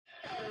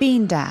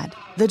Bean Dad,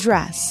 The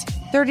Dress,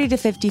 30 to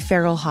 50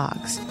 Feral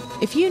Hogs.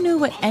 If you knew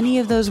what any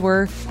of those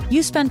were,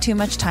 you spend too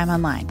much time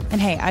online.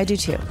 And hey, I do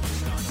too.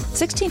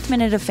 16th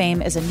Minute of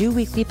Fame is a new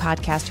weekly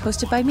podcast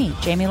hosted by me,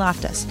 Jamie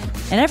Loftus.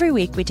 And every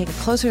week we take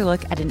a closer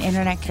look at an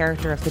internet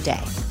character of the day.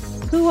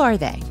 Who are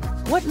they?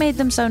 What made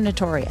them so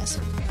notorious?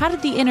 How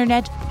did the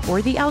internet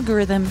or the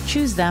algorithm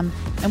choose them?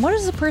 And what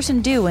does a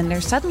person do when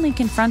they're suddenly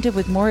confronted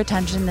with more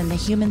attention than the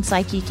human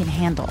psyche can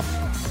handle?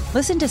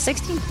 Listen to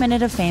 16th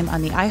Minute of Fame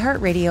on the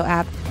iHeartRadio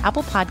app,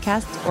 Apple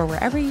Podcasts, or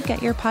wherever you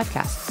get your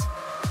podcasts.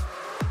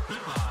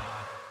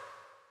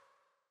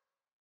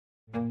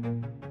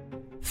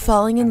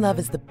 Falling in love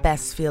is the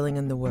best feeling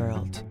in the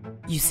world.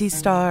 You see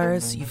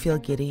stars, you feel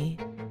giddy,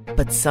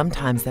 but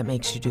sometimes that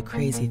makes you do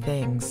crazy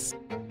things.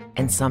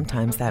 And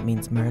sometimes that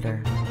means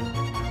murder.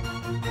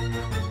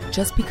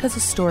 Just because a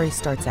story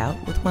starts out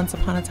with once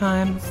upon a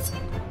time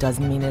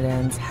doesn't mean it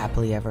ends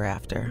happily ever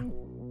after.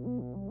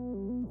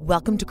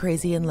 Welcome to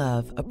Crazy in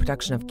Love, a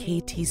production of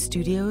KT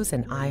Studios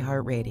and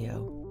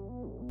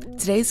iHeartRadio.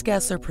 Today's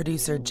guests are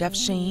producer Jeff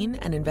Shane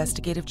and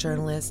investigative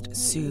journalist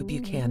Sue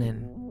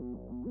Buchanan.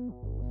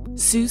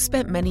 Sue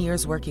spent many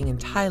years working in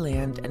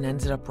Thailand and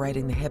ended up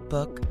writing the hit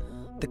book,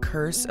 The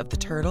Curse of the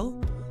Turtle,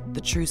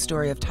 the true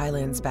story of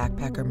Thailand's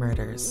backpacker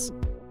murders.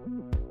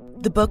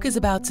 The book is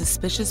about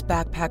suspicious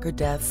backpacker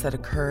deaths that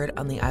occurred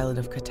on the island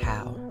of Koh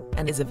Tao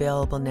and is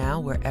available now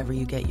wherever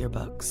you get your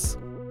books.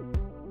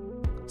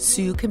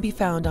 Sue can be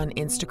found on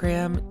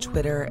Instagram,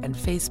 Twitter, and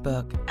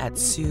Facebook at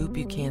Sue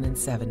Buchanan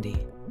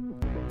 70.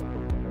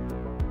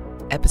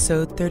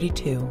 Episode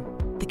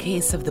 32, The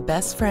Case of the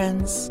Best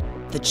Friends,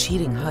 the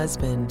Cheating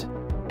Husband,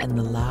 and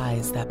the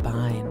Lies That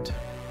Bind.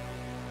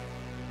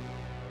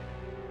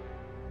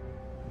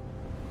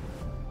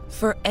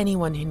 For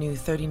anyone who knew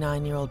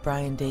 39-year-old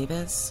Brian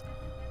Davis,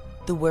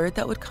 the word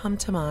that would come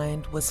to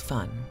mind was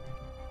fun.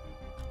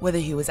 Whether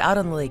he was out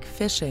on the lake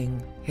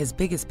fishing, his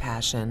biggest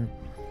passion,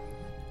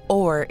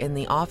 or in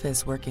the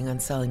office working on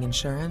selling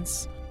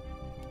insurance,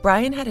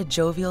 Brian had a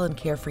jovial and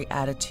carefree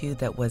attitude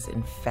that was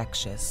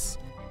infectious.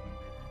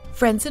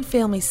 Friends and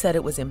family said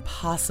it was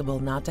impossible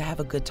not to have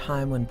a good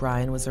time when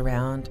Brian was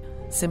around,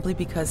 simply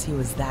because he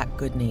was that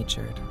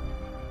good-natured.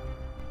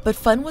 But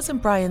fun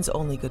wasn't Brian's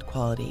only good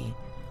quality.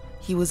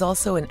 He was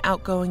also an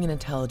outgoing and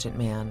intelligent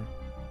man.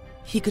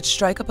 He could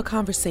strike up a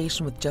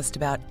conversation with just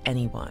about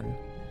anyone.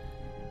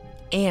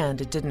 And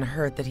it didn't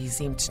hurt that he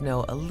seemed to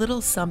know a little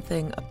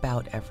something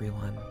about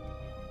everyone.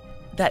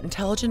 That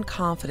intelligent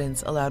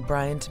confidence allowed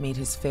Brian to meet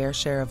his fair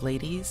share of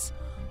ladies,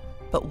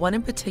 but one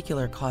in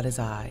particular caught his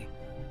eye.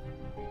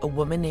 A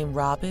woman named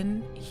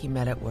Robin he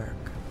met at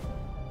work.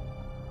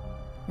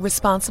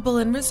 Responsible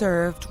and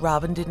reserved,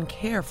 Robin didn't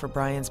care for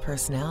Brian's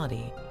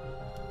personality.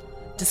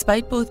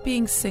 Despite both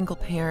being single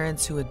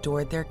parents who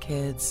adored their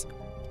kids,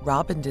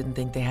 Robin didn't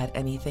think they had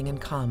anything in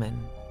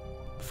common.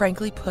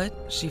 Frankly put,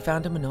 she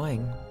found him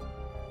annoying.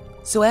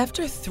 So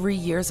after 3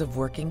 years of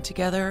working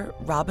together,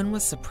 Robin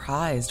was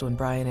surprised when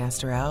Brian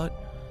asked her out,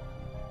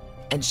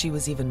 and she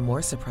was even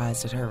more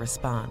surprised at her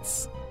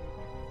response.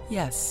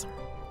 Yes.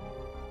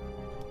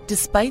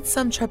 Despite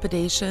some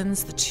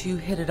trepidations, the two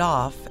hit it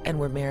off and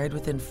were married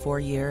within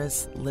 4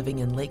 years, living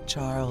in Lake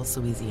Charles,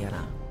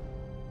 Louisiana.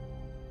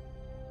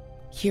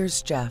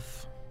 Here's Jeff.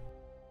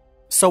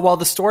 So while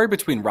the story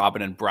between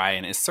Robin and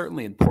Brian is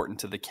certainly important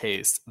to the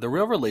case, the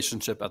real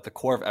relationship at the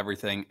core of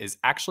everything is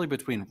actually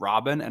between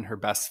Robin and her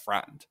best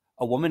friend,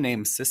 a woman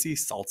named Sissy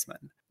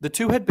Saltzman. The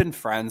two had been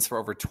friends for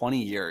over 20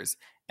 years,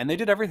 and they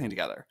did everything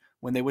together.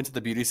 When they went to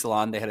the beauty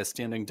salon, they had a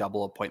standing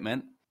double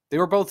appointment. They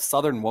were both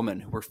Southern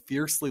women who were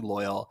fiercely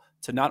loyal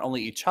to not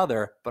only each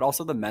other, but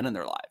also the men in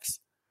their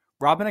lives.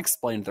 Robin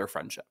explained their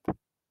friendship.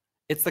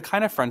 "It's the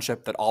kind of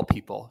friendship that all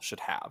people should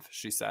have,"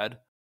 she said.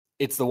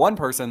 "It's the one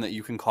person that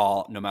you can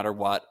call no matter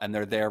what, and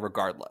they're there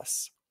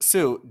regardless."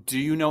 Sue, do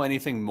you know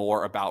anything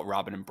more about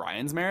Robin and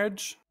Brian's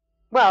marriage?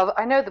 Well,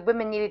 I know the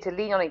women needed to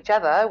lean on each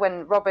other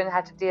when Robin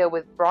had to deal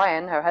with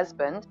Brian, her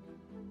husband.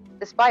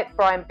 Despite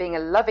Brian being a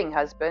loving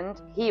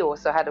husband, he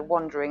also had a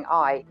wandering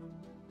eye.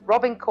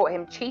 Robin caught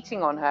him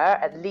cheating on her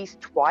at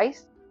least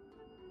twice,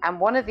 and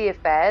one of the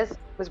affairs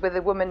was with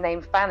a woman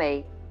named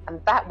Fanny,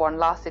 and that one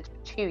lasted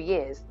for 2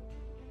 years.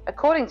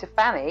 According to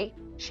Fanny,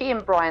 she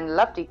and Brian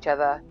loved each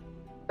other,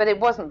 but it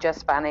wasn't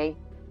just Fanny.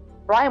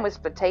 Brian was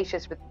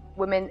flirtatious with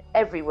women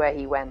everywhere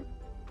he went.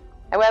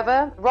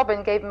 However,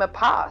 Robin gave him a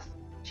pass.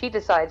 She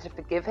decided to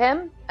forgive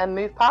him and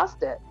move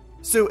past it.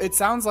 Sue, it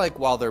sounds like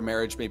while their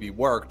marriage maybe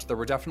worked, there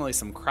were definitely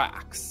some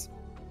cracks.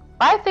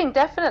 I think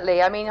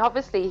definitely. I mean,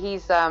 obviously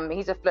he's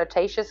a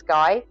flirtatious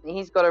guy.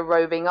 He's got a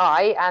roving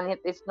eye, and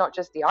it's not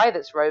just the eye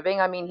that's roving.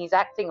 I mean, he's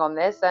acting on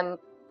this, and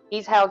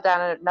he's held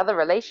down another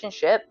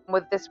relationship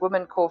with this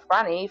woman called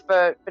Fanny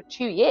for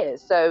 2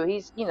 years. So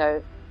he's,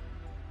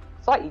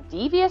 slightly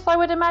devious, I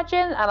would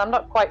imagine. And I'm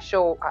not quite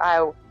sure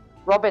how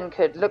Robin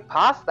could look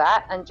past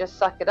that and just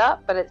suck it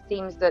up. But it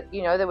seems that,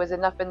 there was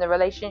enough in the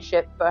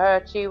relationship for her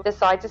to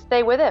decide to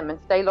stay with him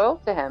and stay loyal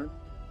to him.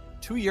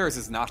 2 years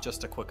is not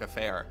just a quick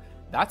affair.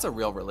 That's a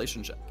real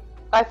relationship.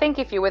 I think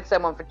if you're with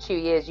someone for 2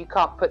 years, you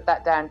can't put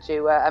that down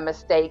to a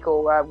mistake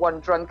or one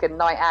drunken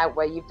night out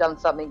where you've done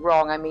something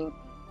wrong. I mean,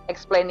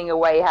 explaining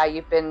away how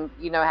you've been,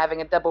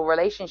 having a double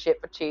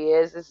relationship for 2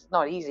 years is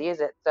not easy,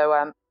 is it? So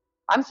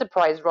I'm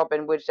surprised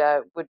Robin would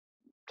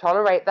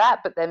tolerate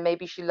that, but then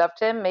maybe she loved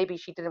him. Maybe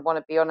she didn't want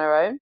to be on her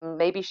own.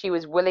 Maybe she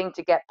was willing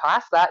to get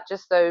past that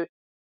just so,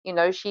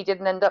 she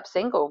didn't end up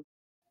single.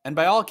 And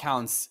by all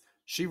accounts,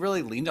 she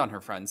really leaned on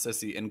her friend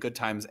Sissy in good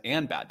times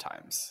and bad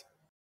times.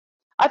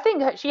 I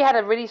think she had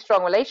a really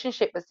strong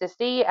relationship with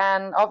Sissy,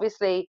 and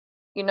obviously,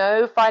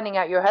 finding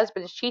out your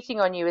husband's cheating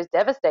on you is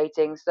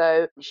devastating.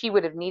 So she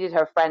would have needed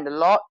her friend a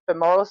lot for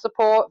moral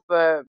support,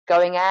 for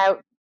going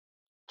out,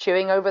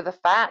 chewing over the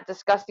fat,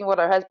 discussing what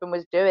her husband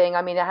was doing.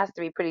 I mean, it has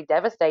to be pretty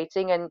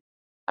devastating, and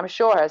I'm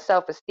sure her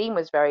self-esteem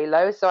was very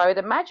low. So I would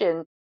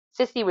imagine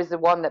Sissy was the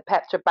one that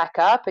pepped her back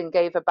up and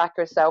gave her back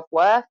her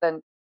self-worth.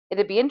 And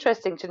it'd be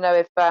interesting to know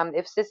if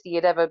Sissy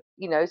had ever,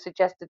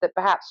 suggested that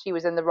perhaps she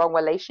was in the wrong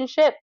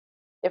relationship,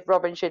 if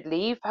Robin should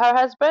leave her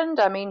husband.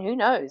 I mean, who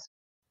knows?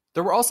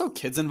 There were also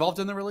kids involved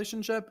in the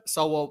relationship,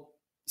 so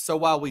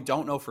while we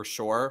don't know for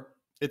sure,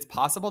 it's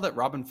possible that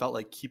Robin felt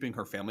like keeping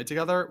her family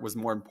together was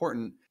more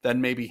important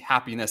than maybe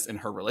happiness in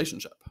her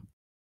relationship.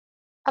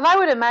 And I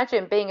would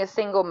imagine being a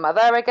single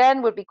mother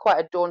again would be quite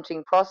a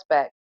daunting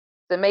prospect.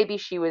 So maybe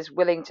she was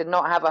willing to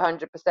not have a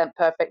 100%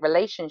 perfect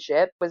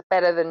relationship was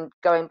better than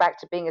going back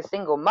to being a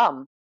single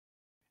mum.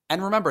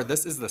 And remember,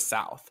 this is the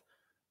South.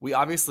 We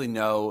obviously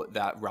know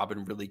that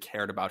Robin really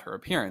cared about her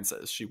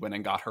appearances. She went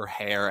and got her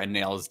hair and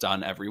nails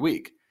done every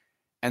week.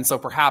 And so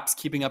perhaps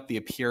keeping up the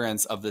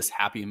appearance of this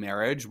happy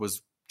marriage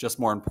was just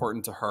more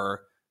important to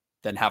her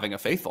than having a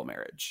faithful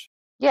marriage.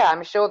 Yeah,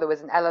 I'm sure there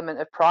was an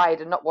element of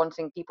pride and not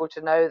wanting people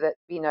to know that,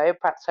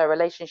 perhaps her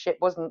relationship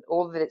wasn't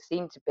all that it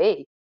seemed to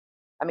be.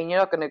 I mean, you're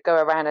not going to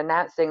go around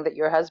announcing that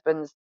your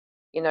husband's,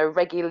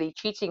 regularly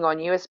cheating on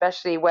you,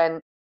 especially when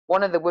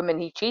one of the women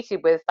he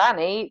cheated with,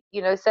 Fanny,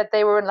 said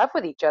they were in love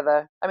with each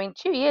other. I mean,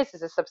 2 years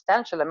is a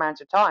substantial amount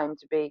of time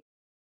to be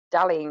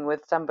dallying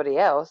with somebody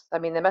else. I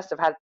mean, they must have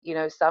had,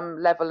 some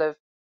level of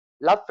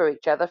love for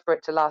each other for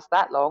it to last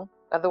that long.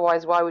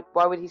 Otherwise,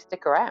 why would he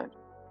stick around?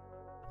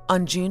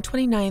 On June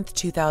 29th,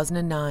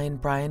 2009,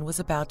 Brian was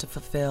about to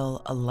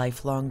fulfill a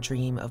lifelong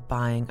dream of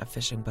buying a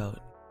fishing boat.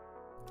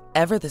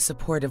 Ever the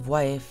supportive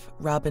wife,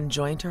 Robin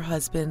joined her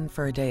husband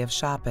for a day of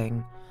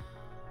shopping.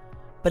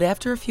 But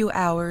after a few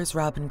hours,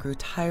 Robin grew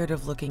tired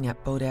of looking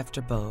at boat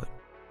after boat.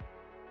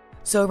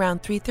 So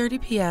around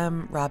 3:30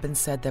 p.m., Robin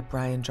said that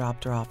Brian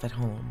dropped her off at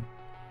home.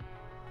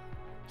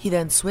 He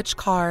then switched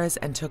cars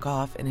and took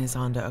off in his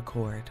Honda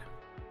Accord.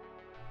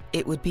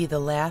 It would be the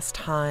last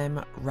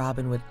time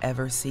Robin would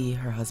ever see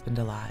her husband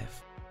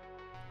alive.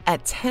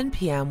 At 10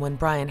 p.m., when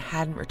Brian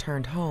hadn't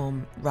returned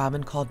home,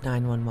 Robin called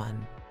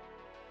 911.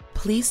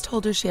 Police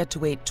told her she had to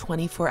wait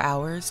 24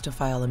 hours to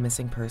file a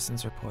missing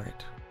persons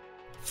report.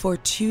 For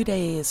 2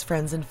 days,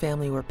 friends and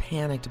family were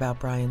panicked about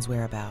Brian's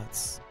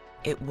whereabouts.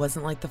 It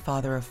wasn't like the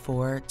father of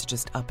 4 to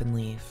just up and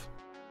leave.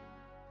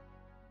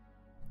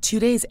 2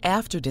 days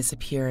after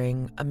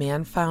disappearing, a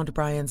man found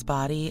Brian's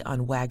body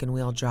on Wagon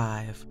Wheel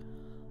Drive,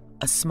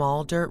 a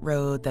small dirt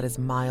road that is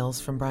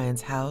miles from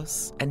Brian's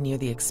house and near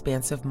the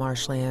expansive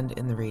marshland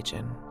in the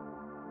region.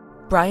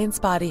 Brian's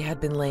body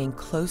had been laying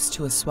close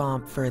to a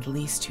swamp for at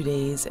least 2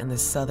 days in the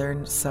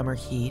southern summer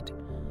heat,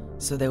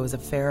 so there was a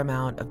fair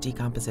amount of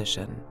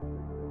decomposition.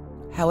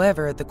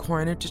 However, the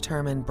coroner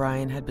determined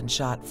Brian had been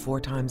shot 4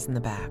 times in the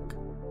back.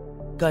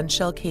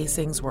 Gunshell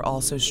casings were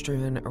also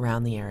strewn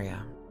around the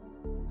area.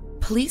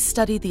 Police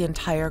studied the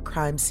entire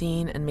crime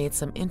scene and made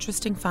some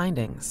interesting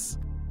findings.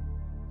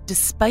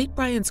 Despite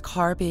Brian's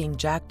car being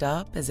jacked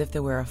up as if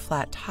there were a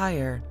flat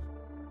tire,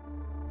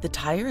 the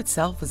tire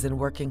itself was in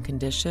working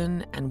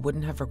condition and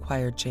wouldn't have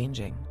required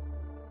changing.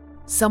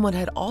 Someone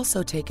had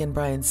also taken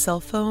Brian's cell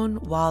phone,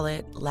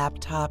 wallet,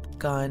 laptop,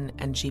 gun,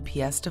 and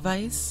GPS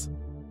device.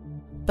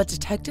 But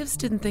detectives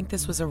didn't think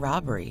this was a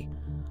robbery.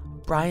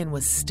 Brian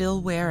was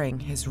still wearing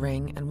his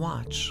ring and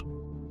watch.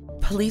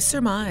 Police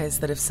surmised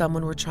that if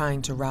someone were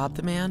trying to rob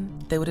the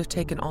man, they would have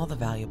taken all the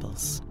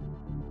valuables.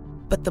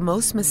 But the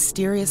most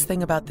mysterious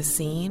thing about the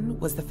scene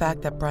was the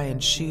fact that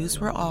Brian's shoes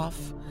were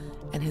off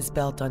and his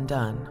belt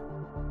undone.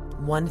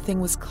 One thing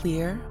was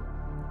clear: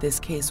 this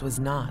case was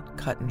not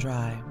cut and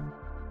dry.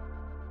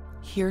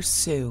 Here's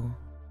Sue.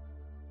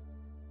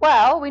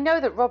 Well, we know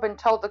that Robin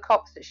told the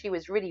cops that she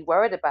was really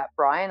worried about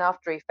Brian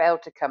after he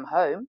failed to come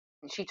home.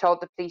 She told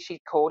the police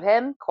she'd called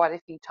him quite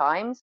a few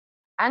times,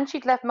 and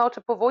she'd left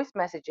multiple voice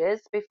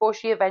messages before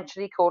she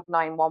eventually called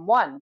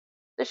 911.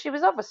 So she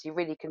was obviously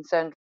really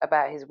concerned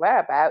about his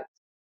whereabouts.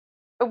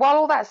 But while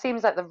all that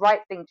seems like the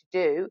right thing to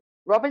do,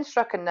 Robin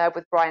struck a nerve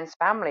with Brian's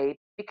family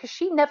because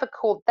she never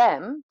called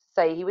them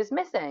to say he was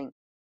missing.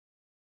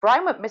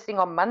 Brian went missing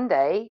on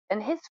Monday,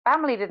 and his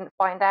family didn't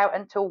find out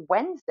until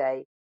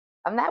Wednesday.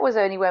 And that was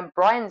only when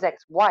Brian's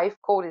ex-wife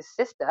called his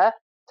sister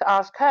to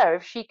ask her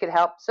if she could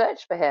help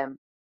search for him.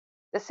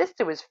 The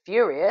sister was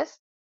furious.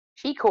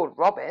 She called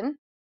Robin,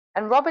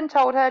 and Robin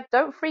told her,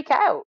 don't freak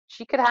out,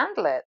 she could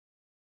handle it.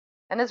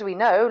 And as we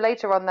know,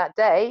 later on that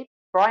day,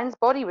 Brian's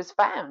body was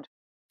found.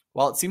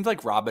 While it seemed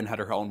like Robin had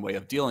her own way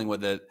of dealing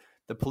with it,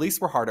 the police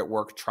were hard at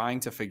work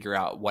trying to figure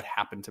out what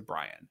happened to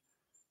Brian.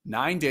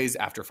 9 days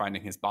after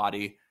finding his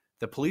body,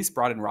 the police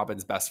brought in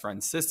Robin's best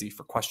friend Sissy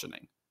for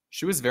questioning.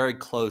 She was very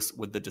close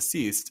with the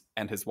deceased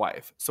and his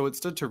wife, so it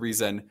stood to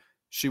reason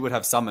she would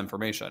have some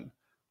information.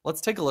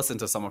 Let's take a listen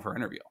to some of her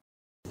interview.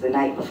 The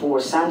night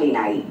before Sunday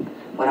night,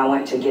 when I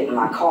went to get in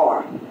my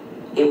car,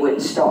 it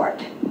wouldn't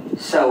start.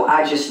 So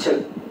I just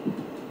took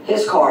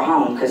his car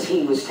home because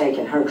he was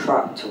taking her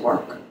truck to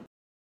work.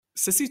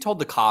 Sissy told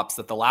the cops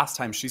that the last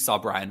time she saw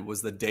Brian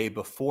was the day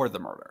before the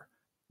murder.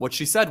 What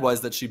she said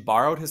was that she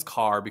borrowed his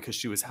car because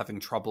she was having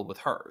trouble with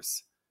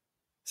hers.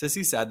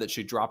 Sissy said that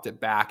she dropped it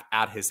back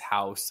at his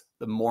house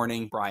the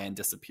morning Brian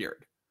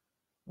disappeared.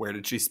 Where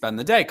did she spend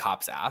the day,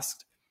 cops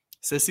asked.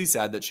 Sissy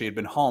said that she had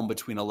been home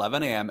between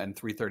 11 a.m. and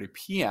 3:30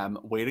 p.m.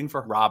 waiting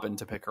for Robin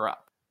to pick her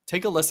up.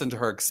 Take a listen to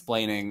her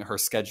explaining her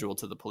schedule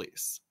to the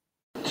police.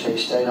 So you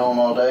stayed home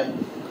all day?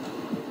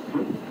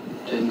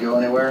 Didn't go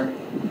anywhere?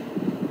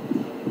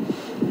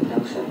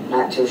 No, sir.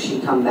 Not till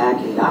she come back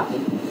and got me.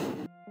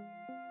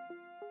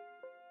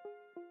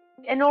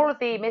 In all of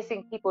the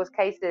missing people's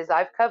cases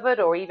I've covered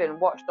or even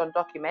watched on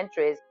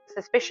documentaries,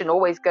 suspicion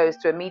always goes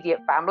to immediate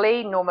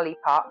family, normally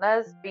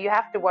partners, but you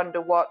have to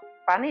wonder what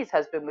Fanny's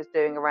husband was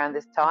doing around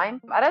this time.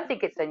 I don't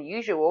think it's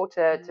unusual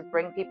to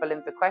bring people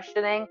in for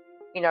questioning.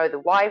 You know, the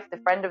wife, the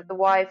friend of the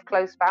wife,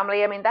 close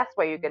family. I mean, that's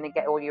where you're going to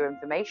get all your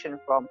information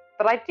from.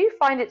 But I do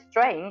find it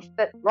strange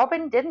that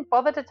Robin didn't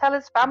bother to tell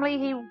his family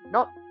he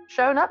not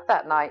shown up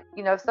that night.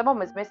 You know, if someone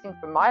was missing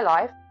from my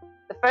life,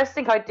 the first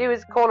thing I'd do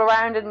is call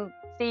around and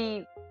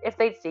see if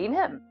they'd seen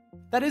him.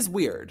 That is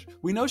weird.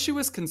 We know she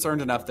was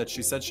concerned enough that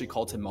she said she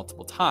called him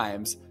multiple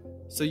times,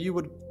 so you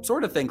would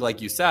sort of think,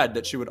 like you said,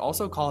 that she would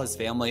also call his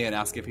family and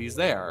ask if he's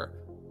there.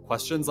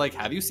 Questions like,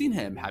 have you seen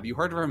him? Have you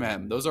heard from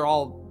him? Those are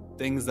all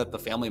things that the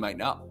family might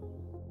know.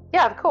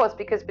 Yeah, of course,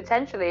 because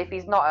potentially if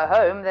he's not at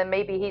home, then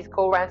maybe he's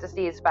called around to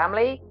see his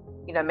family.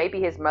 You know, maybe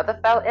his mother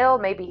fell ill.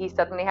 Maybe he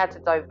suddenly had to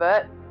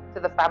divert to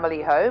the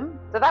family home.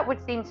 So that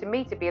would seem to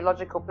me to be a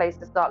logical place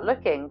to start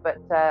looking. But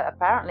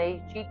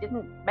apparently she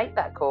didn't make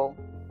that call.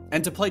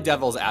 And to play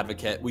devil's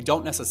advocate, we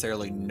don't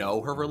necessarily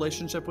know her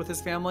relationship with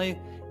his family.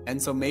 And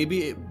so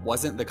maybe it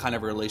wasn't the kind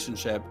of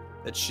relationship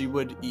that she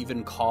would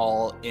even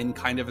call in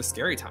kind of a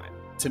scary time.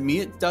 To me,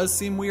 it does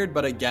seem weird,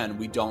 but again,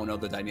 we don't know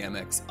the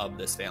dynamics of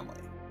this family.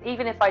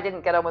 Even if I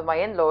didn't get on with my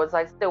in-laws,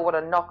 I'd still want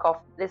to knock off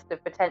a list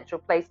of potential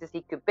places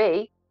he could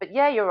be. But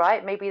yeah, you're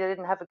right. Maybe they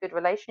didn't have a good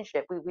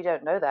relationship. We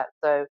don't know that.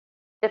 So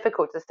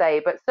difficult to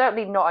say, but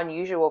certainly not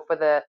unusual for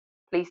the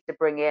police to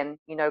bring in,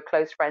 you know,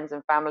 close friends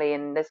and family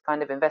in this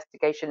kind of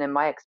investigation, in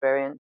my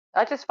experience.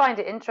 I just find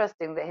it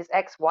interesting that his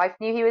ex-wife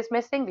knew he was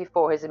missing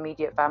before his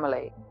immediate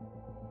family.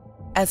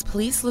 As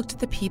police looked at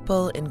the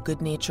people in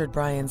good-natured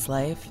Brian's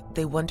life,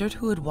 they wondered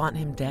who would want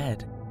him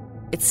dead.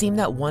 It seemed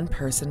that one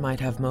person might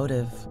have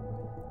motive.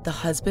 The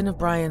husband of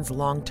Brian's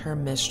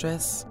long-term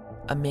mistress,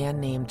 a man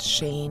named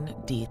Shane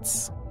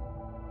Dietz.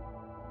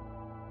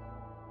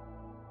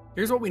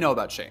 Here's what we know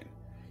about Shane.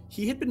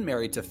 He had been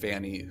married to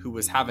Fanny, who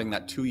was having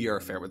that 2-year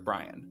affair with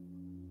Brian.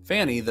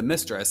 Fanny, the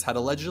mistress, had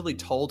allegedly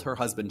told her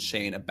husband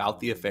Shane about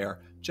the affair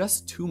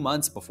just 2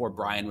 months before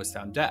Brian was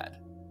found dead.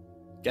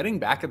 Getting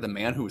back at the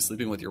man who was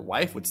sleeping with your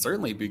wife would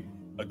certainly be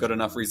a good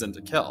enough reason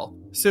to kill.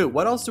 Sue,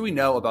 what else do we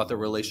know about the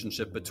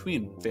relationship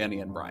between Fanny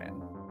and Brian?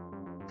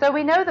 So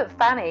we know that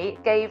Fanny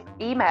gave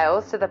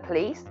emails to the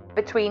police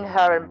between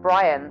her and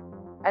Brian.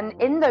 And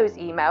in those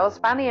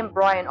emails, Fanny and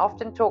Brian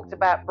often talked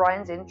about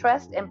Brian's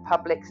interest in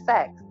public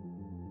sex.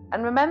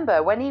 And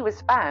remember, when he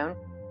was found,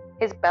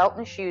 his belt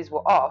and shoes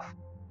were off.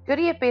 Could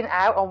he have been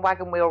out on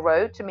Wagon Wheel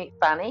Road to meet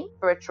Fanny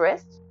for a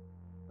tryst?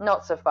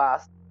 Not so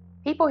fast.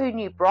 People who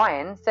knew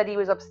Brian said he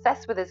was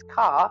obsessed with his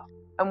car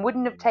and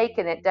wouldn't have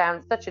taken it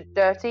down such a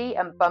dirty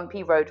and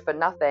bumpy road for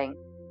nothing.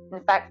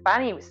 In fact,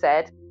 Fanny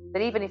said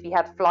that even if he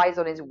had flies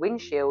on his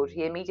windshield,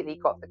 he immediately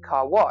got the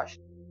car washed.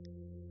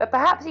 But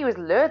perhaps he was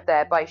lured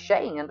there by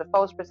Shane under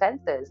false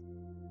pretenses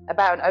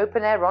about an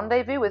open-air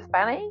rendezvous with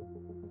Fanny?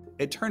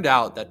 It turned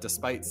out that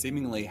despite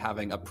seemingly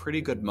having a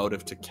pretty good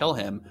motive to kill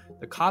him,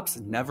 the cops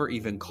never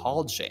even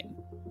called Shane.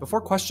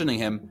 Before questioning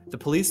him, the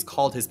police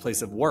called his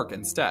place of work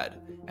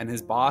instead, and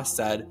his boss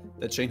said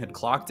that Shane had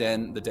clocked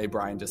in the day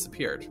Brian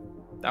disappeared.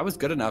 That was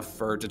good enough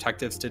for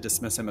detectives to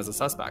dismiss him as a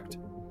suspect.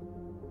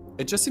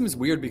 It just seems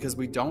weird because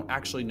we don't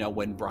actually know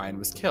when Brian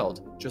was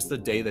killed, just the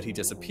day that he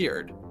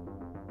disappeared.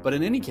 But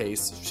in any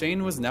case,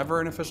 Shane was never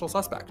an official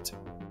suspect.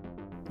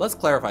 Let's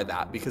clarify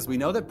that, because we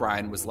know that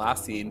Brian was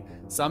last seen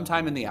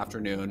sometime in the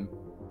afternoon,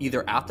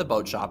 either at the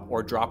boat shop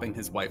or dropping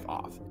his wife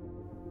off.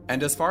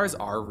 And as far as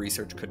our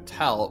research could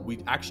tell, we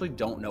actually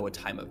don't know a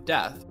time of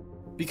death.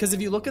 Because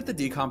if you look at the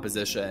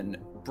decomposition,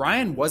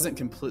 Brian wasn't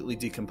completely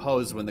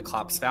decomposed when the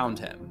cops found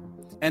him.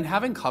 And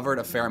having covered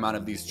a fair amount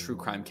of these true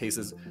crime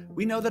cases,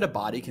 we know that a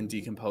body can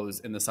decompose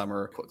in the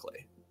summer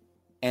quickly.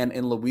 And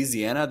in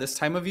Louisiana this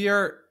time of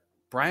year,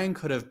 Brian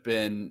could have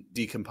been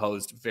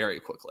decomposed very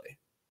quickly.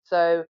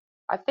 So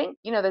I think,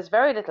 there's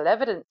very little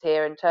evidence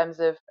here in terms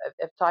of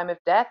time of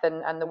death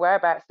and the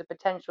whereabouts of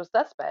potential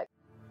suspects.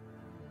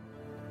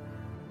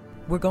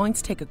 We're going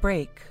to take a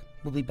break.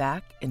 We'll be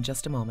back in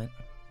just a moment.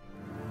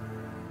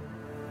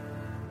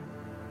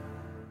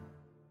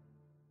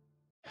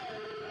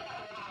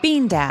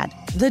 Bean Dad,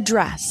 The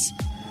Dress,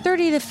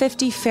 30 to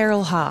 50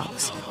 Feral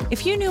Hogs.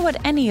 If you knew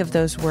what any of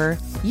those were,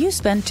 you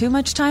spend too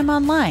much time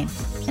online.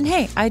 And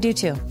hey, I do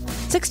too.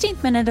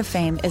 16th Minute of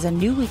Fame is a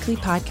new weekly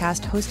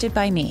podcast hosted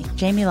by me,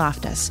 Jamie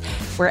Loftus,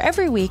 where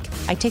every week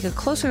I take a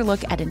closer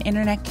look at an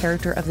internet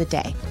character of the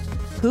day.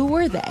 Who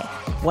were they?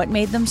 What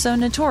made them so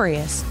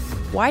notorious?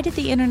 Why did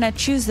the internet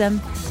choose them?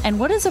 And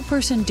what does a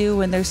person do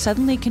when they're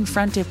suddenly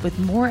confronted with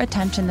more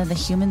attention than the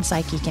human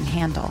psyche can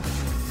handle?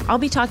 I'll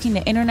be talking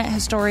to internet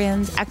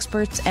historians,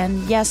 experts,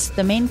 and yes,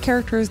 the main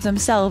characters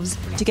themselves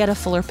to get a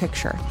fuller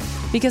picture.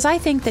 Because I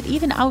think that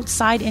even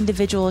outside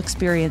individual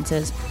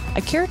experiences,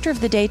 a character of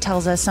the day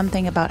tells us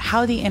something about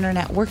how the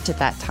internet worked at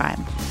that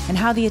time and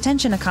how the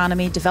attention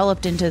economy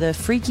developed into the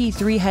freaky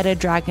three-headed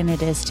dragon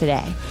it is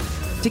today.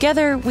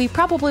 Together, we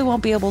probably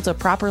won't be able to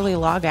properly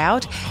log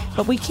out,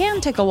 but we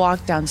can take a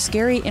walk down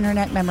scary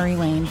internet memory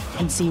lane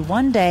and see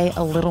one day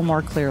a little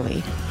more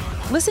clearly.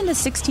 Listen to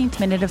 16th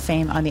Minute of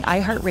Fame on the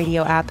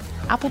iHeartRadio app,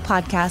 Apple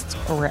Podcasts,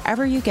 or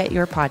wherever you get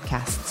your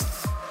podcasts.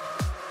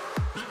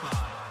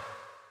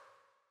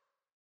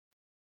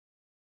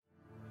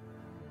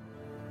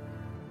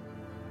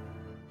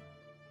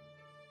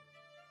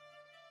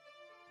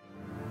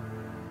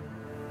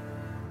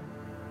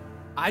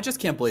 I just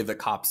can't believe that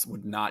cops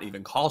would not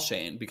even call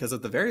Shane, because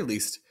at the very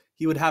least,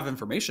 he would have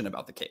information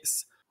about the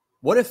case.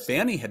 What if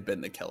Fanny had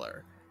been the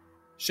killer?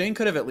 Shane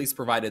could have at least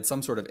provided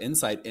some sort of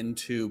insight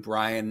into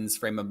Brian's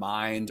frame of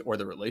mind or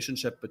the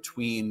relationship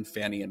between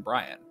Fanny and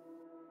Brian.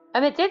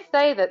 And it did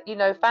say that,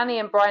 Fanny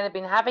and Brian had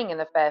been having an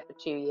affair for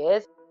 2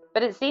 years,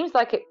 but it seems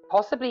like it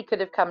possibly could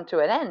have come to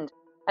an end.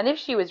 And if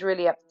she was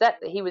really upset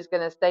that he was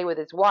going to stay with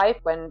his wife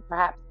when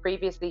perhaps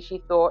previously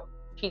she thought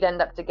she'd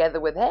end up together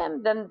with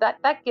him, then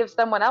that gives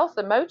someone else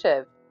a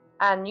motive.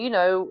 And,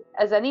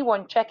 is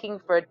anyone checking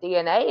for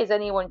DNA? Is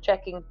anyone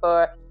checking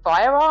for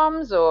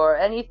firearms or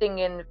anything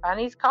in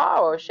Fanny's car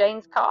or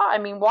Shane's car? I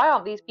mean, why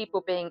aren't these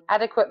people being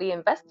adequately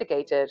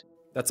investigated?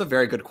 That's a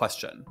very good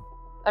question.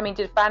 I mean,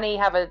 did Fanny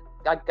have a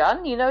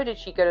gun? Did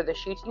she go to the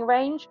shooting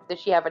range? Did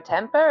she have a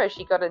temper? Has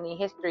she got any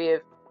history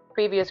of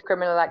previous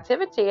criminal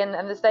activity?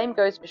 And the same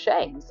goes for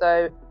Shane.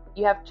 So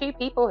you have two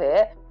people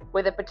here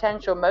with a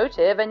potential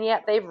motive, and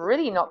yet they've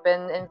really not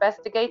been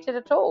investigated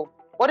at all.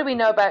 What do we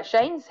know about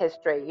Shane's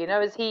history?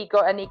 Has he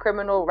got any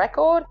criminal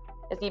record?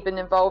 Has he been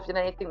involved in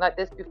anything like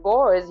this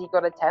before? Has he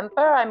got a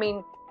temper? I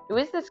mean, who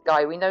is this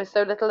guy? We know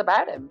so little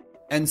about him.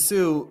 And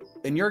Sue,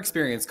 in your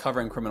experience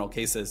covering criminal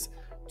cases,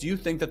 do you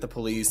think that the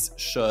police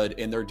should,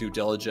 in their due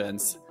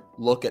diligence,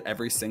 look at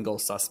every single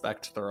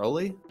suspect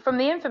thoroughly? From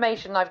the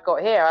information I've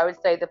got here, I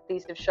would say the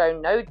police have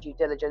shown no due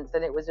diligence,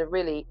 and it was a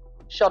really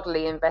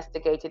shoddily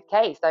investigated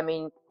case. I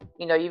mean,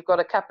 you've got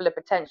a couple of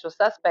potential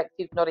suspects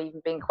who've not even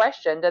been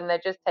questioned, and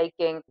they're just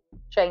taking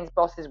Shane's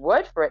boss's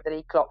word for it that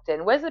he clocked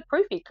in. Where's the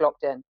proof he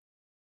clocked in?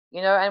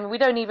 And we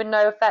don't even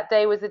know if that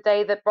day was the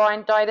day that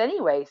Brian died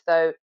anyway.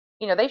 So,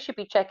 they should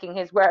be checking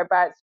his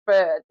whereabouts for,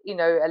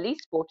 at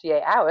least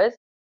 48 hours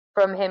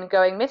from him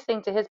going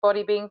missing to his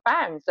body being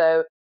found.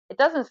 So it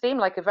doesn't seem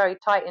like a very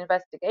tight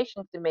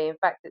investigation to me. In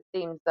fact, it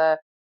seems,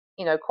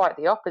 quite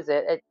the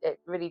opposite. It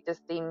really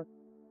just seems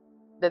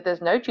that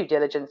there's no due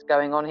diligence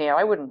going on here.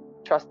 I wouldn't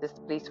trust this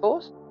police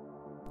force.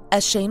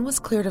 As Shane was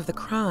cleared of the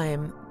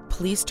crime,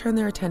 police turned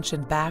their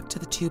attention back to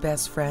the two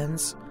best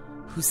friends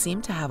who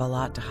seemed to have a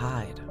lot to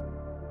hide.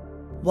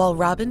 While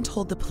Robin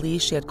told the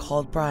police she had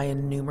called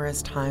Brian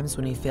numerous times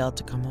when he failed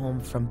to come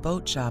home from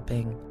boat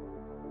shopping,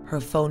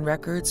 her phone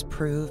records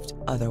proved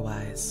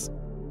otherwise.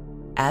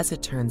 As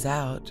it turns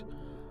out,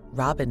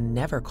 Robin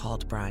never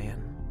called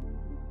Brian.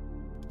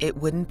 It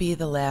wouldn't be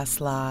the last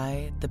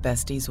lie the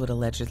besties would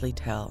allegedly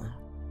tell.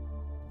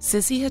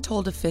 Sissy had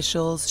told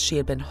officials she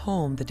had been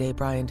home the day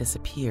Brian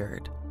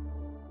disappeared.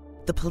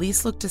 The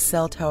police looked to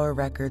cell tower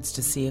records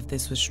to see if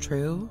this was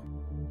true.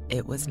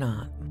 It was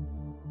not.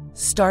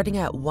 Starting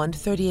at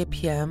 1:38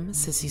 p.m.,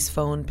 Sissy's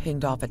phone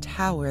pinged off a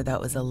tower that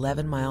was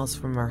 11 miles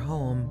from her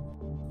home.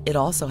 It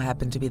also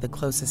happened to be the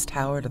closest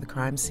tower to the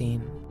crime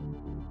scene.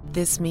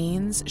 This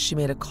means she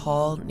made a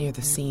call near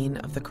the scene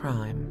of the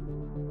crime.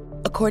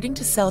 According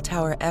to cell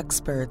tower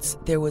experts,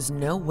 there was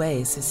no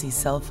way Sissy's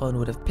cell phone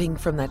would have pinged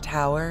from that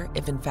tower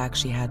if in fact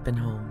she had been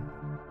home.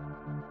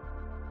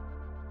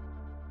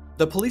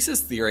 The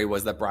police's theory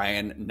was that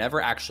Brian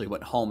never actually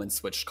went home and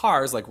switched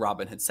cars like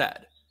Robin had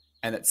said,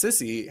 and that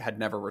Sissy had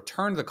never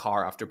returned the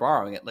car after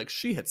borrowing it like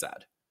she had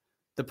said.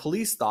 The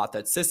police thought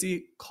that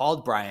Sissy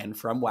called Brian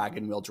from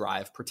Wagon Wheel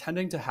Drive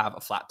pretending to have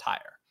a flat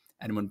tire,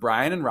 and when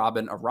Brian and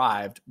Robin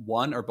arrived,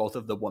 one or both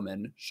of the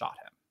women shot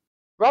him.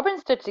 Robin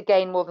stood to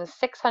gain more than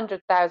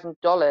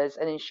 $600,000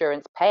 in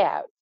insurance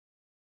payouts.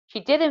 She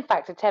did in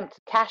fact attempt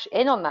to cash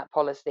in on that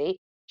policy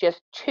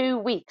just 2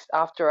 weeks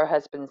after her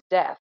husband's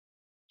death.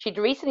 She'd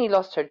recently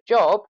lost her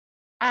job,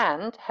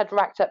 and had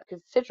racked up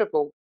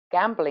considerable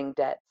gambling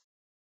debts.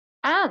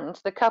 And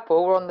the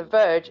couple were on the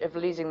verge of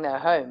losing their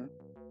home.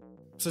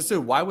 So,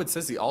 Sue, why would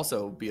Sissy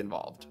also be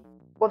involved?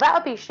 Well, that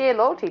would be sheer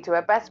loyalty to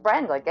her best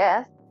friend, I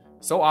guess.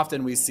 So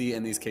often we see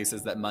in these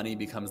cases that money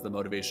becomes the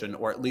motivation,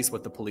 or at least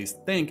what the police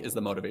think is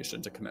the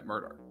motivation to commit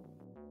murder.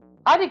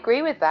 I'd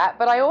agree with that,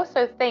 but I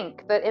also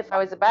think that if I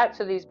was about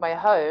to lose my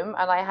home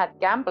and I had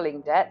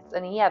gambling debts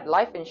and he had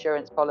life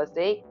insurance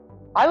policy,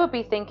 I would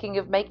be thinking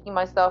of making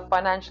myself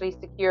financially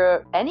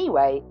secure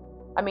anyway.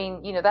 I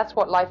mean, that's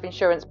what life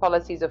insurance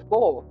policies are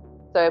for.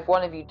 So if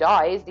one of you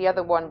dies, the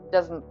other one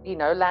doesn't,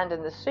 land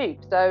in the soup.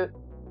 So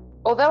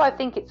although I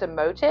think it's a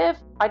motive,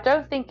 I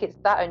don't think it's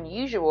that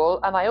unusual.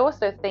 And I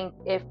also think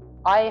if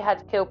I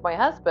had killed my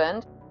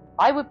husband,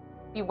 I would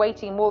be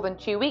waiting more than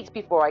 2 weeks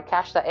before I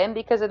cash that in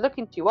because it's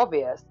looking too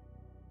obvious.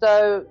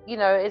 So,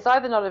 it's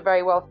either not a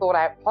very well thought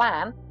out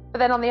plan, but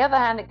then on the other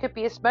hand, it could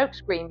be a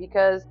smokescreen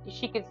because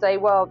she could say,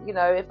 well,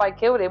 if I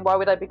killed him, why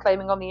would I be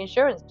claiming on the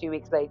insurance 2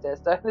 weeks later?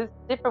 So there's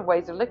different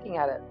ways of looking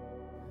at it.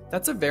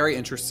 That's a very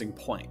interesting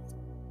point.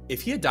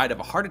 If he had died of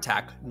a heart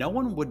attack, no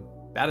one would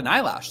bat an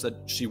eyelash that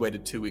she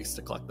waited 2 weeks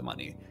to collect the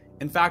money.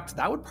 In fact,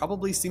 that would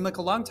probably seem like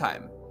a long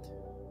time.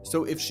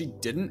 So if she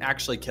didn't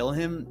actually kill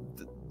him,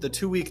 the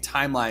 2-week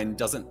timeline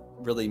doesn't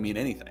really mean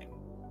anything.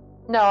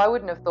 No, I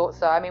wouldn't have thought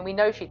so. I mean, we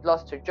know she'd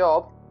lost her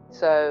job,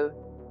 so,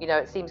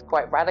 it seems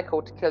quite radical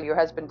to kill your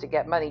husband to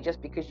get money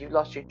just because you've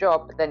lost your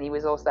job, but then he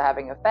was also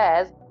having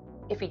affairs.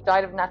 If he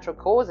died of natural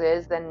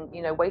causes, then,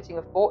 waiting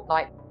a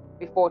fortnight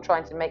before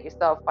trying to make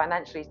yourself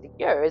financially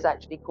secure is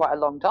actually quite a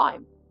long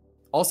time.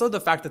 Also,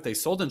 the fact that they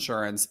sold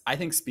insurance, I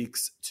think,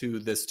 speaks to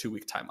this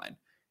 2-week timeline.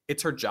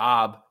 It's her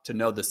job to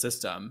know the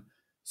system.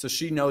 So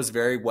she knows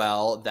very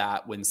well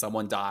that when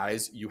someone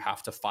dies, you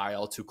have to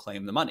file to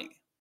claim the money.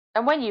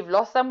 And when you've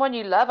lost someone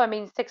you love, I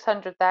mean,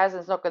 $600,000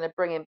 is not going to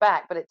bring him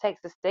back, but it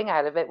takes the sting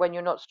out of it when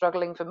you're not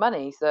struggling for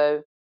money.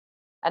 So,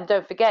 and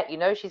don't forget,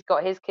 she's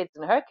got his kids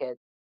and her kids.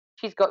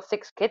 She's got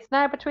 6 kids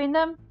now between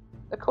them.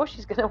 Of course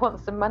she's going to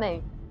want some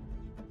money.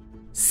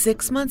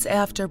 6 months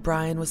after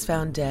Brian was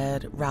found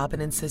dead,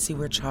 Robin and Sissy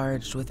were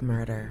charged with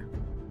murder.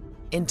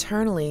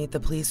 Internally, the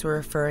police were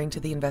referring to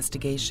the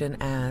investigation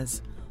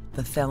as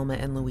the Thelma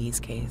and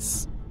Louise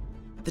case.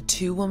 The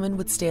two women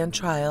would stand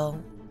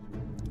trial,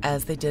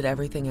 as they did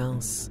everything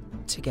else,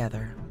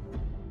 together.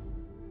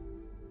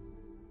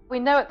 We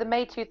know at the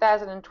May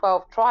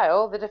 2012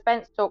 trial, the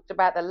defense talked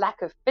about the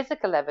lack of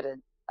physical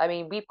evidence. I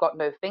mean, we've got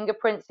no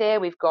fingerprints here,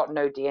 we've got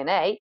no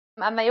DNA.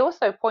 And they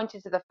also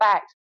pointed to the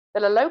fact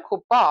that a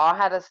local bar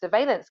had a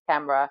surveillance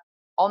camera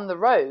on the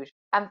road.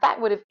 And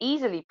that would have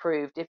easily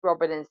proved if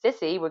Robin and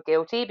Sissy were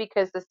guilty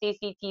because the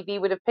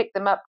CCTV would have picked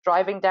them up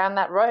driving down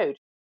that road.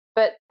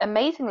 But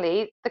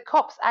amazingly, the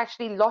cops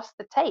actually lost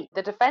the tape.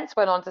 The defense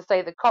went on to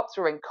say the cops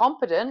were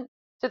incompetent,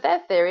 so their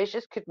theories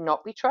just could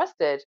not be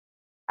trusted.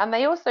 And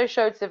they also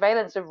showed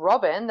surveillance of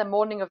Robin the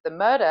morning of the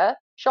murder,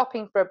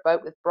 shopping for a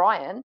boat with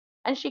Brian,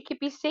 and she could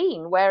be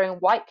seen wearing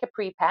white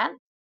capri pants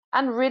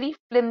and really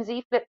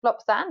flimsy flip-flop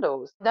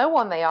sandals. No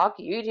one, they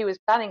argued, who was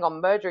planning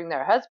on murdering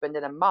their husband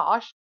in a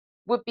marsh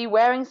would be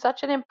wearing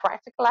such an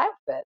impractical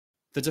outfit.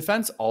 The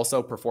defense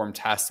also performed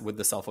tests with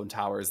the cell phone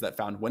towers that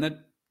found when a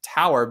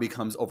tower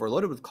becomes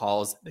overloaded with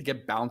calls, they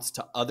get bounced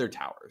to other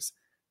towers,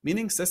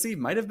 meaning Sissy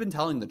might have been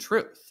telling the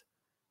truth.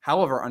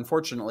 However,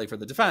 unfortunately for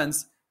the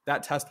defense,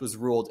 that test was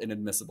ruled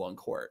inadmissible in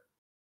court.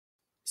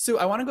 Sue,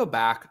 I want to go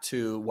back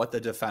to what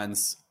the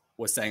defense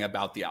was saying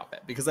about the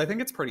outfit, because I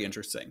think it's pretty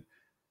interesting.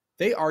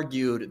 They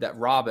argued that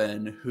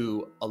Robin,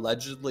 who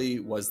allegedly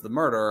was the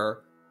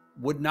murderer,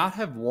 would not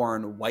have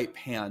worn white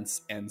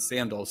pants and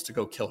sandals to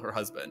go kill her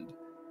husband.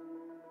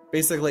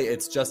 Basically,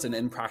 it's just an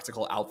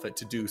impractical outfit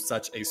to do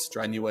such a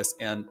strenuous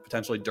and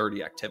potentially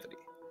dirty activity.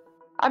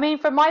 I mean,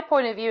 from my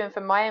point of view and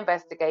from my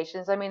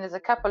investigations, I mean, there's a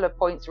couple of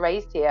points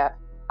raised here.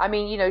 I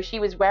mean, she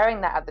was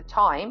wearing that at the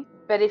time,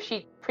 but if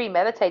she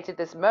premeditated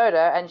this murder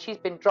and she's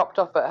been dropped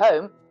off at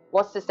home,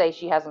 what's to say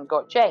she hasn't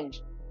got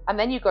changed? And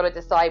then you've got to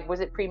decide, was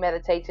it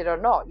premeditated or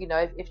not?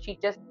 If she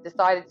just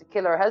decided to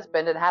kill her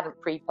husband and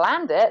hadn't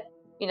pre-planned it,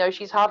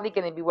 she's hardly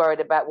going to be worried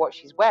about what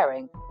she's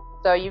wearing.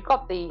 So you've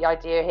got the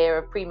idea here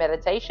of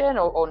premeditation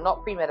or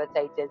not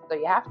premeditated. So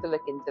you have to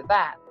look into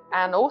that.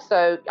 And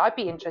also, I'd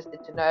be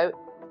interested to know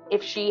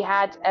if she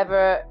had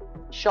ever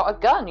shot a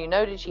gun.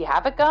 Did she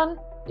have a gun?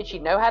 Did she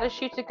know how to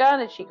shoot a gun?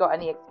 Had she got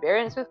any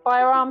experience with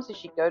firearms? Did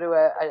she go to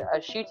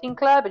a shooting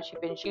club? Had she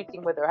been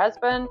shooting with her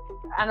husband?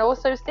 And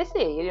also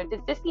Sissy, did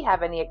Sissy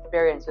have any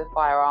experience with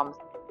firearms?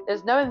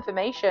 There's no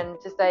information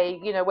to say,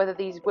 whether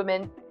these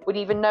women would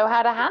even know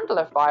how to handle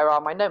a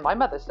firearm. I know my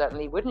mother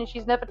certainly wouldn't.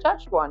 She's never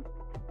touched one.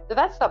 So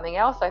that's something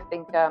else I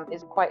think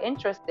is quite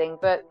interesting.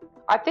 But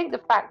I think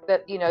the fact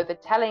that, the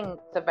telling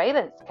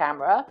surveillance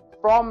camera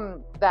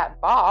from that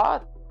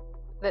bar,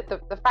 that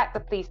the fact the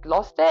police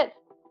lost it,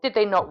 did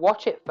they not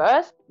watch it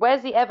first?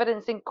 Where's the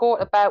evidence in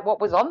court about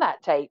what was on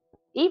that tape?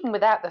 Even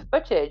without the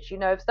footage,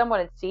 if someone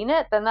had seen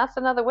it, then that's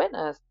another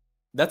witness.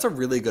 That's a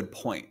really good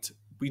point.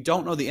 We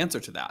don't know the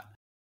answer to that.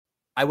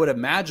 I would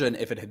imagine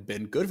if it had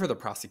been good for the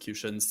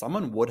prosecution,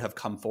 someone would have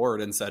come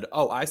forward and said,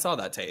 oh, I saw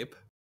that tape.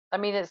 I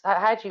mean, it's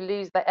how do you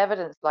lose that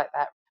evidence like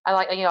that? And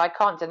I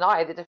can't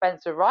deny the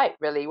defense were right,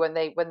 really, when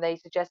they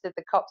suggested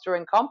the cops were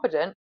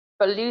incompetent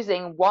for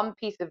losing one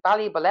piece of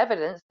valuable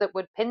evidence that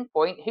would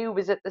pinpoint who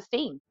was at the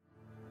scene.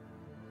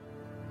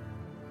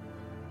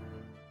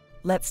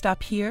 Let's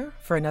stop here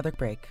for another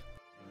break.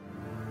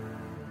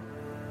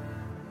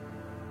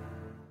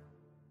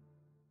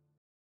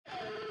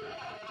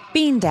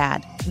 Bean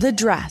Dad, The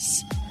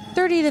Dress,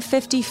 30 to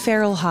 50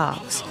 Feral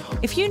Hogs.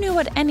 If you knew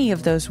what any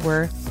of those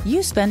were,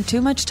 you spend too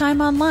much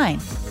time online.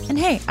 And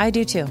hey, I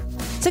do too.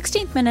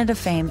 16th Minute of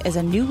Fame is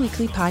a new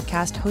weekly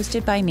podcast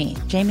hosted by me,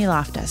 Jamie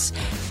Loftus,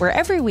 where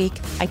every week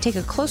I take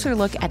a closer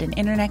look at an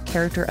internet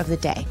character of the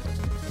day.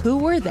 Who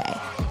were they?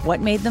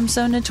 What made them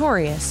so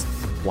notorious?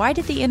 Why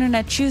did the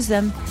internet choose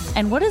them?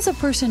 And what does a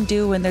person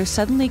do when they're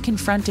suddenly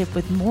confronted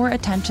with more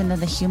attention than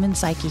the human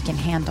psyche can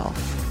handle?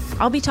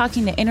 I'll be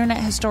talking to internet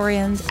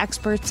historians,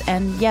 experts,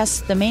 and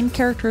yes, the main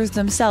characters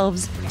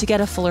themselves to get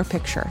a fuller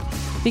picture.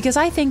 Because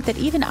I think that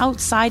even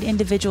outside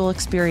individual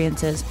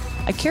experiences,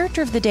 a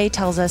character of the day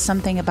tells us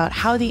something about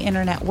how the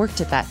internet worked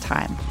at that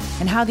time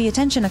and how the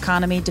attention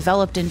economy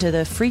developed into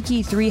the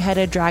freaky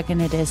three-headed dragon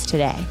it is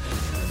today.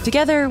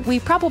 Together, we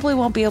probably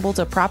won't be able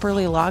to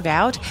properly log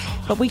out,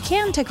 but we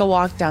can take a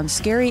walk down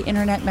scary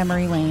internet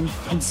memory lane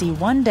and see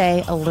one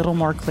day a little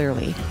more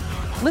clearly.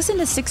 Listen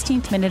to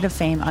 16th Minute of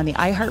Fame on the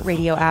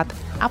iHeartRadio app,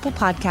 Apple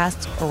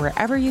Podcasts, or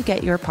wherever you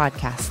get your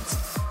podcasts.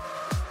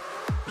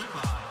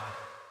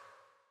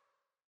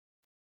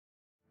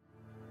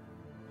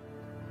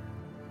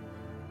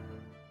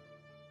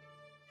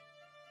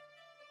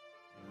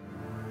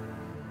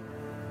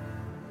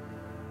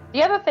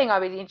 The other thing I'd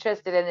be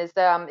interested in is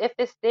if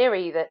this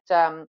theory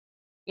that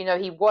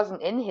he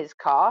wasn't in his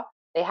car,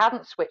 they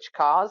hadn't switched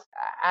cars,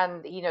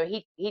 and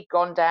he'd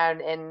gone down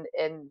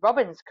in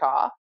Robin's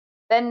car.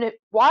 Then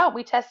why aren't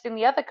we testing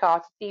the other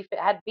car to see if it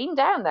had been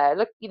down there?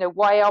 Look,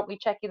 why aren't we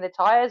checking the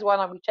tires? Why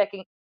aren't we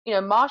checking?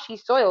 Marshy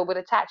soil would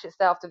attach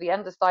itself to the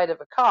underside of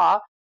a car.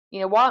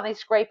 Why aren't they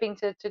scraping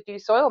to do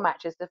soil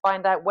matches to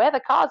find out where the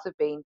cars have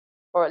been,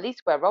 or at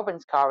least where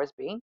Robin's car has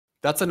been?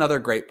 That's another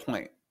great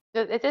point.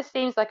 It just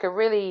seems like a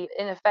really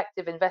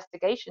ineffective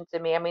investigation to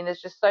me. I mean,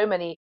 there's just so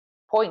many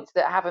points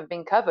that haven't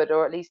been covered,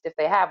 or at least if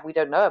they have, we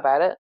don't know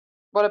about it.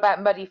 What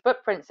about muddy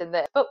footprints in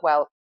the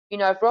footwell?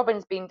 If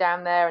Robin's been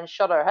down there and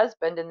shot her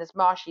husband in this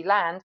marshy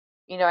land,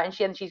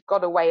 and she's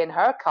got away in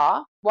her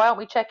car, why aren't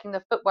we checking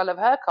the footwell of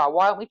her car?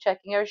 Why aren't we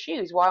checking her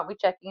shoes? Why aren't we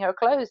checking her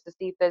clothes to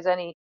see if there's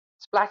any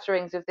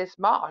splatterings of this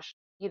marsh?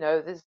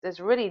 There's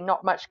really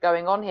not much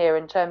going on here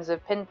in terms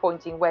of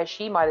pinpointing where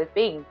she might have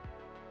been.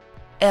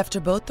 After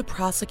both the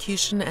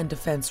prosecution and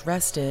defense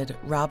rested,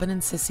 Robin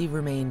and Sissy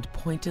remained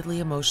pointedly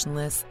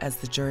emotionless as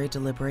the jury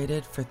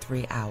deliberated for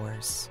 3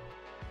 hours.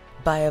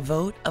 By a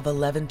vote of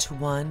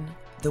 11-1,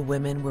 the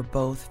women were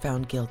both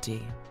found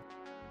guilty.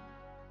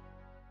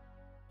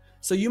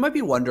 So you might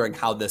be wondering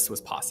how this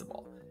was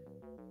possible.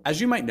 As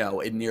you might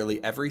know, in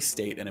nearly every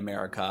state in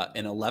America,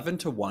 an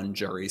 11-1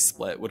 jury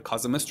split would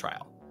cause a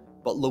mistrial.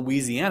 But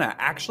Louisiana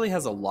actually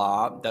has a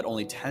law that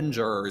only 10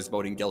 jurors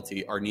voting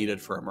guilty are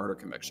needed for a murder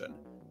conviction,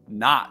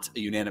 not a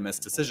unanimous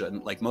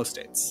decision like most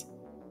states.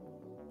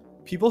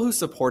 People who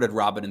supported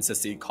Robin and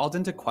Sissy called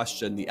into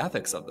question the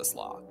ethics of this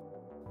law.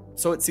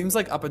 So it seems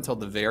like up until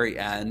the very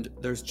end,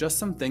 there's just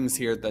some things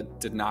here that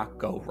did not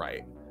go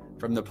right.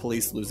 From the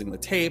police losing the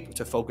tape,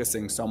 to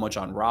focusing so much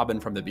on Robin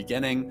from the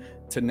beginning,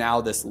 to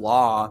now this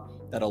law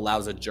that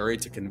allows a jury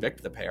to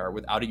convict the pair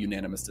without a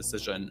unanimous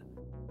decision.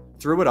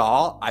 Through it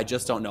all, I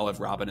just don't know if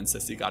Robin and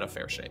Sissy got a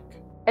fair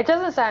shake. It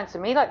doesn't sound to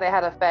me like they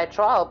had a fair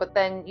trial, but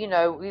then,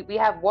 we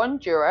have one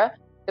juror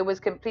that was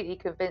completely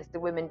convinced the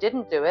women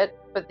didn't do it,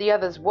 but the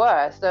others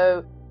were.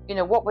 So,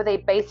 what were they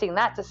basing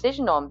that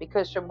decision on?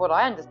 Because from what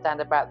I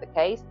understand about the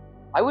case,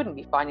 I wouldn't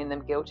be finding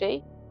them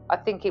guilty. I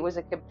think it was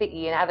a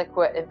completely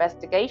inadequate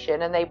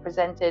investigation, and they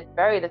presented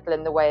very little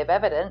in the way of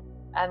evidence.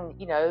 And,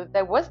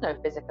 there was no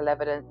physical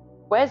evidence.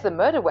 Where's the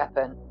murder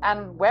weapon?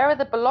 And where are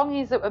the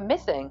belongings that were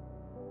missing?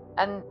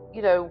 And,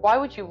 why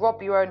would you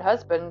rob your own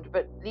husband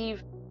but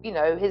leave,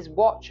 his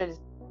watch as...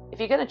 If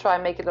you're going to try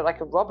and make it look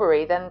like a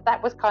robbery, then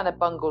that was kind of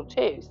bungled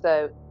too.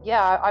 So,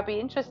 yeah, I'd be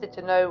interested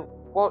to know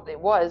what it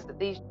was that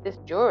this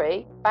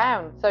jury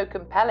found so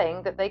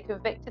compelling that they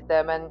convicted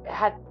them. And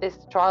had this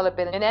trial have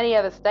been in any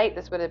other state,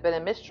 this would have been a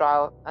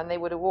mistrial and they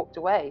would have walked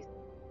away.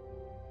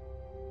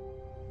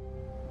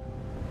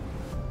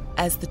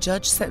 As the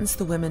judge sentenced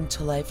the women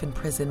to life in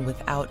prison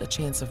without a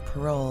chance of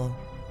parole,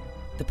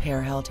 the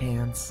pair held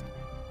hands.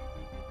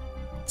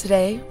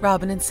 Today,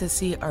 Robin and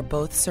Sissy are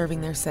both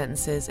serving their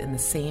sentences in the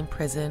same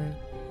prison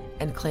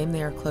and claim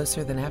they are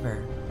closer than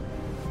ever.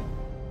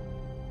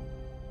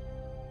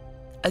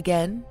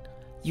 Again,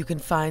 you can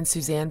find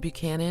Suzanne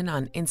Buchanan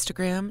on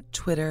Instagram,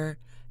 Twitter,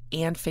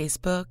 and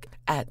Facebook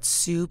at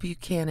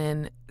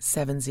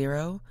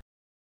SueBuchanan70.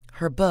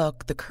 Her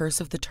book, The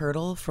Curse of the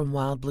Turtle from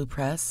Wild Blue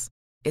Press,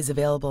 is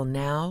available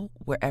now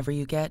wherever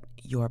you get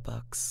your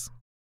books.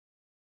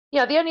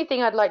 The only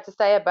thing I'd like to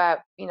say about,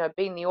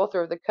 being the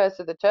author of The Curse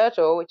of the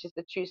Turtle, which is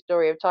the true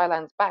story of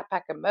Thailand's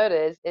backpacker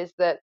murders, is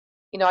that,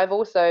 I've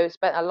also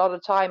spent a lot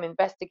of time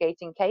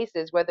investigating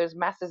cases where there's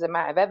massive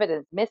amount of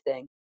evidence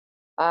missing.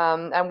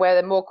 And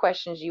where the more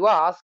questions you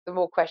ask, the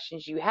more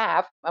questions you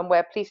have, and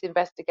where police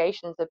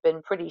investigations have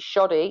been pretty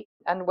shoddy,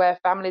 and where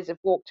families have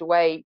walked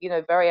away,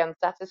 very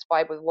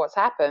unsatisfied with what's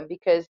happened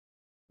because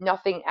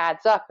nothing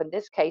adds up. And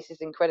this case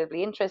is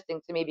incredibly interesting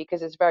to me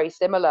because it's very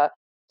similar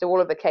to all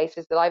of the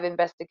cases that I've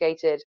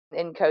investigated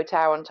in Koh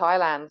Tao and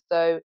Thailand.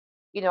 So,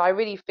 I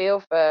really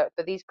feel for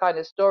these kind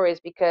of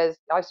stories because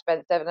I've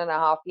spent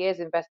 7.5 years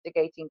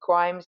investigating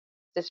crimes,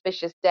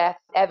 suspicious deaths,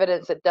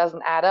 evidence that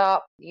doesn't add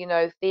up,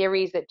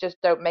 theories that just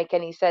don't make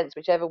any sense,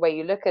 whichever way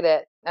you look at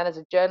it. And as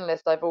a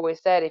journalist, I've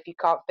always said, if you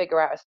can't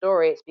figure out a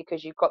story, it's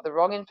because you've got the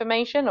wrong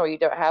information or you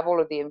don't have all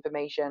of the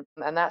information.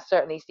 And that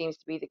certainly seems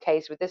to be the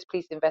case with this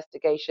police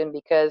investigation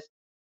because,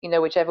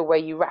 whichever way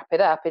you wrap it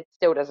up, it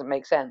still doesn't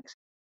make sense.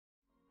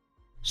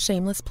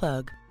 Shameless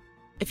plug.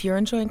 If you're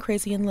enjoying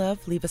Crazy in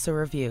Love, leave us a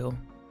review.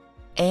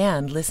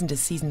 And listen to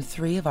Season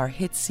 3 of our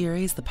hit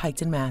series, The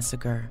Piketon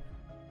Massacre.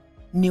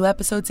 New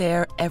episodes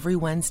air every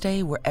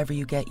Wednesday wherever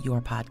you get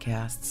your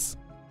podcasts.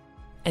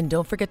 And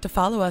don't forget to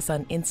follow us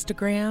on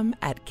Instagram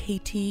at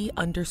KT_studios.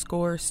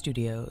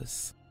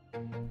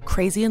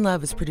 Crazy in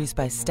Love is produced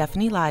by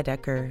Stephanie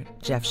Lydecker,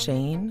 Jeff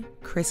Shane,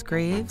 Chris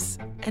Graves,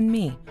 and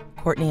me,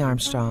 Courtney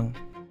Armstrong.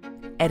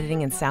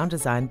 Editing and sound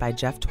design by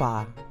Jeff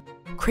Twa.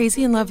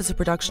 Crazy in Love is a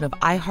production of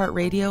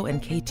iHeartRadio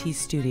and KT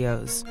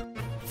Studios.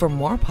 For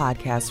more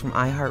podcasts from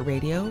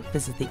iHeartRadio,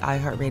 visit the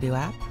iHeartRadio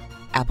app,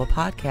 Apple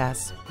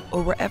Podcasts,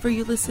 or wherever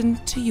you listen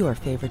to your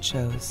favorite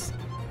shows.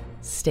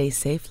 Stay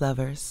safe,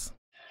 lovers.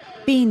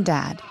 Bean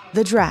Dad,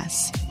 The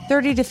Dress,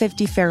 30 to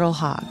 50 Feral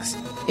Hogs.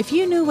 If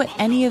you knew what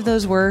any of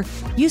those were,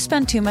 you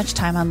spend too much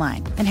time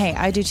online. And hey,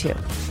 I do too.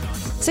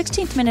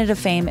 16th Minute of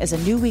Fame is a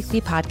new weekly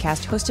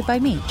podcast hosted by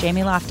me,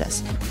 Jamie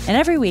Loftus. And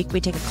every week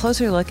we take a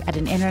closer look at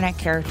an internet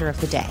character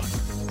of the day.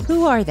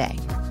 Who are they?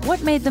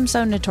 What made them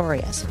so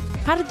notorious?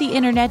 How did the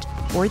internet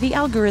or the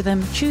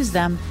algorithm choose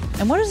them?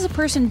 And what does a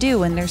person do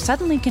when they're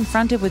suddenly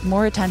confronted with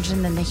more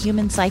attention than the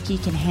human psyche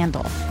can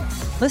handle?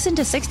 Listen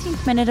to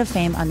 16th Minute of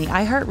Fame on the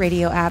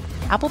iHeartRadio app,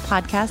 Apple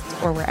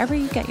Podcasts, or wherever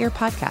you get your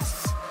podcasts.